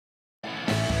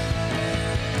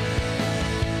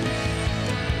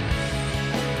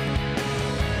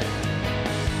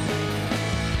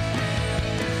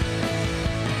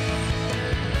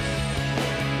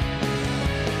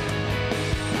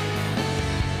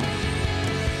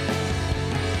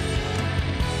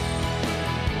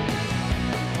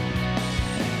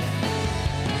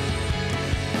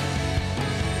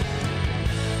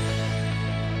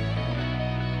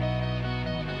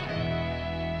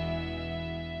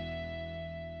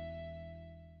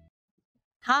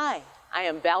Hi, I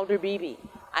am Valder Beebe.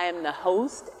 I am the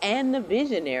host and the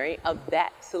visionary of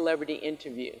That Celebrity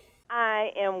Interview.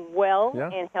 I am well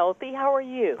and healthy. How are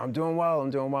you? I'm doing well.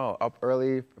 I'm doing well. Up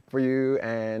early for you,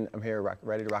 and I'm here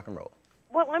ready to rock and roll.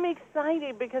 Well, I'm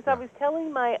excited because I was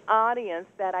telling my audience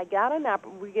that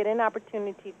we get an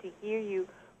opportunity to hear you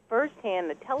firsthand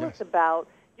to tell us about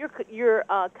your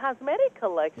cosmetic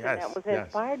collection that was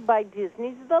inspired by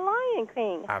Disney's The Lion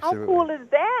King. Absolutely. How cool is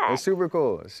that? It's super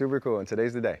cool. It's super cool, and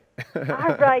today's the day.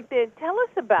 All right, then. Tell us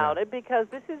about it because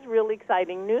this is really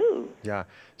exciting news. Yeah.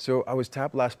 So I was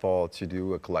tapped last fall to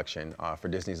do a collection for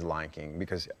Disney's The Lion King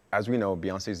because, as we know,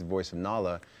 Beyonce is the voice of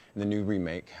Nala in the new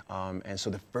remake. And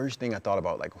so the first thing I thought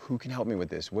about, like, who can help me with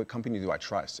this? What company do I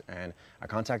trust? And I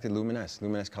contacted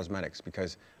Luminess Cosmetics,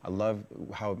 because I love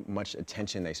how much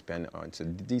attention they spend on to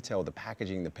the detail, the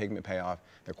packaging, the pigment payoff,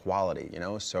 the quality, you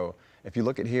know? So if you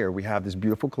look at here, we have this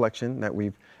beautiful collection that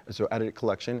edited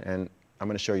collection, and I'm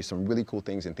gonna show you some really cool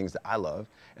things and things that I love.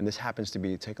 And this happens to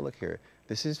be, take a look here.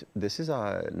 This is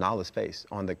Nala's face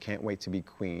on the Can't Wait to Be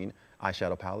Queen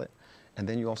eyeshadow palette. And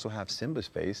then you also have Simba's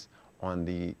face on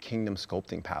the Kingdom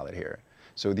Sculpting palette here.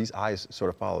 So these eyes sort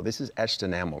of follow. This is etched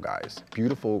enamel, guys.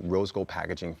 Beautiful rose gold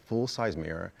packaging, full-size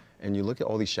mirror. And you look at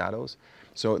all these shadows.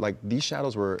 So like these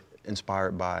shadows were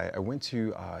inspired by, I went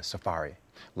to Safari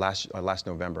last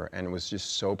November, and it was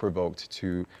just so provoked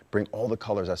to bring all the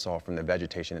colors I saw from the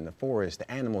vegetation in the forest,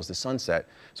 the animals, the sunset.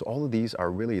 So all of these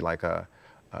are really like a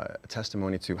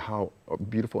testimony to how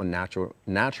beautiful and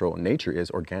natural nature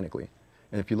is organically.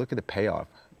 And if you look at the payoff,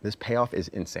 this payoff is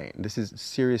insane. This is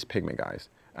serious pigment, guys.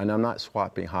 And I'm not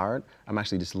swapping hard. I'm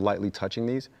actually just lightly touching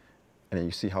these. And then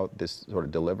you see how this sort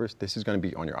of delivers. This is gonna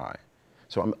be on your eye.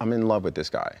 So I'm in love with this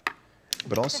guy.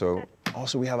 But also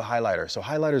we have a highlighter. So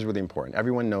highlighter is really important.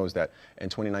 Everyone knows that in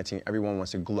 2019, everyone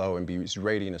wants to glow and be as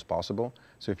radiant as possible.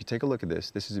 So if you take a look at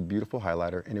this is a beautiful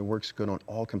highlighter, and it works good on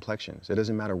all complexions. It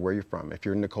doesn't matter where you're from, if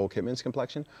you're Nicole Kidman's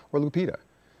complexion or Lupita.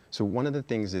 So one of the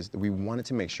things is that we wanted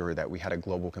to make sure that we had a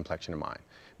global complexion in mind,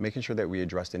 making sure that we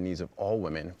address the needs of all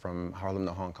women from Harlem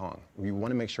to Hong Kong. We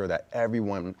want to make sure that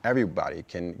everybody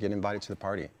can get invited to the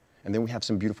party. And then we have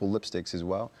some beautiful lipsticks as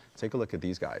well. Take a look at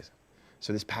these guys.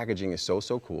 So this packaging is so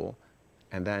cool.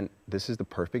 And then this is the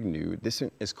perfect nude. This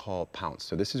is called Pounce.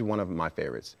 So this is one of my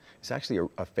favorites. It's actually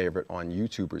a favorite on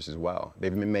YouTubers as well.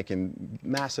 They've been making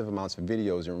massive amounts of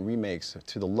videos and remakes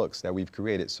to the looks that we've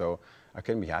created. So I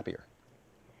couldn't be happier.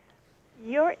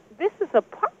 This is a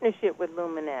partnership with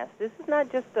Luminess. This is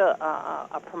not just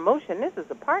a promotion. This is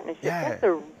a partnership.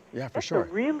 That's a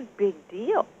really big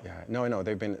deal. Yeah, no,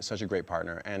 they've been such a great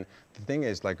partner. And the thing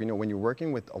is, like, you know, when you're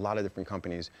working with a lot of different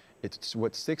companies,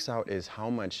 what sticks out is how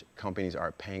much companies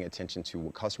are paying attention to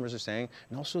what customers are saying,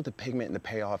 and also the pigment and the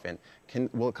payoff. And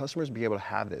will customers be able to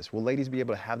have this? Will ladies be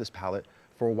able to have this palette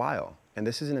for a while? And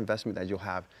this is an investment that you'll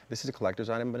have. This is a collector's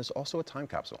item, but it's also a time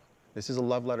capsule. This is a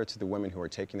love letter to the women who are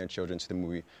taking their children to the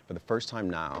movie for the first time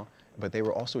now, but they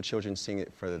were also children seeing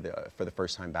it for the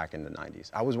first time back in the 90s.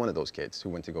 I was one of those kids who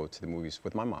went to go to the movies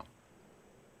with my mom.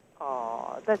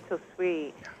 Oh, that's so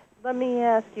sweet. Yeah. Let me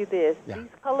ask you this. Yeah. These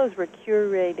colors were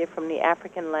curated from the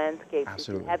African landscape.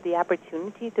 Absolutely. Did you have the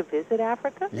opportunity to visit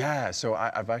Africa? Yeah, so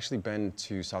I've actually been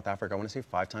to South Africa, I want to say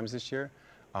 5 times this year.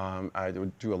 I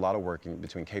would do a lot of work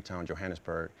between Cape Town and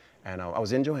Johannesburg. And I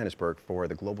was in Johannesburg for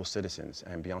the Global Citizens,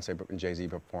 and Beyonce and Jay-Z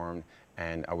performed.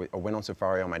 And I went on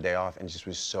safari on my day off and just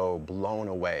was so blown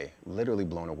away, literally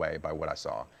blown away by what I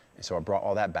saw. And so I brought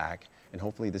all that back. And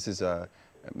hopefully this is a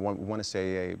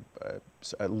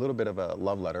little bit of a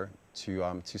love letter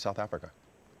to South Africa.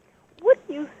 What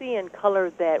do you see in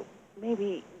color that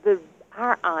maybe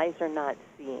our eyes are not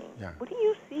seeing? Yeah. What do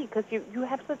you see? Because you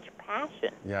have such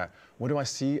passion. Yeah. What do I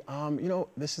see? You know,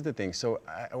 this is the thing. So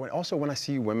also when I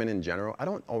see women in general, I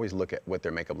don't always look at what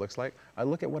their makeup looks like. I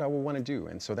look at what I would want to do.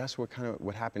 And so that's what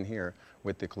happened here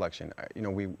with the collection. You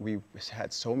know, we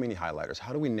had so many highlighters.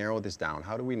 How do we narrow this down?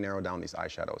 How do we narrow down these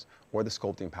eyeshadows or the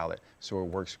sculpting palette so it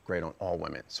works great on all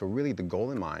women? So really the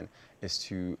goal in mind is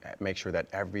to make sure that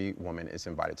every woman is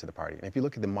invited to the party. And if you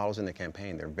look at the models in the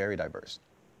campaign, they're very diverse.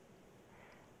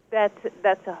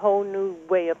 That's a whole new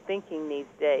way of thinking these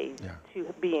days,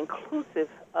 to be inclusive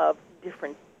of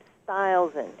different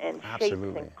styles and shapes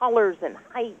and colors and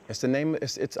heights. It's the name.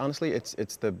 It's honestly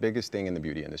it's the biggest thing in the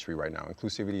beauty industry right now.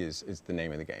 Inclusivity is the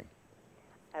name of the game.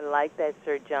 I like that,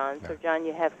 Sir John. Yeah. Sir John,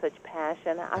 you have such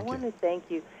passion. I want to thank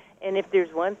you. And if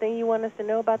there's one thing you want us to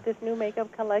know about this new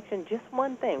makeup collection, just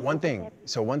one thing. One thing.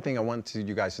 So one thing I want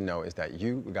you guys to know is that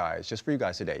you guys, just for you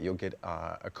guys today, you'll get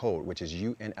a code, which is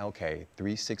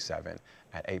UNLK367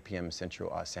 at 8 p.m.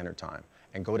 Central Standard Time.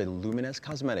 And go to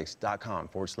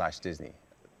luminesscosmetics.com/Disney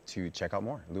to check out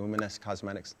more.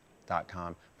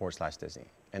 LuminessCosmetics.com/Disney.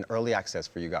 And early access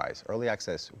for you guys. Early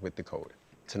access with the code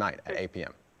tonight at 8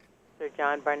 p.m. Sir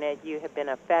John Barnett, you have been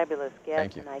a fabulous guest.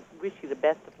 Thank you. And I wish you the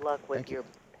best of luck with your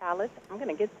palette. I'm going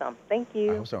to get some. Thank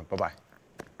you. I hope so. Bye-bye.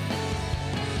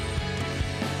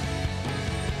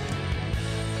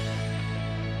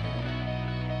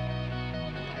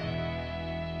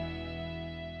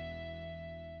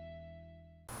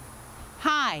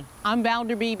 Hi, I'm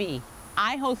Valder Beebe.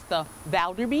 I host the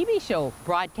Valder Beebe Show,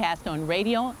 broadcast on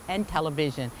radio and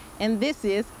television. And this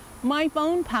is my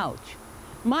phone pouch.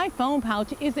 My phone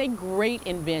pouch is a great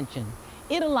invention.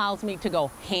 It allows me to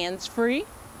go hands-free,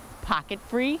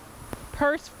 pocket-free,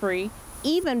 purse-free,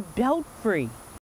 even belt-free.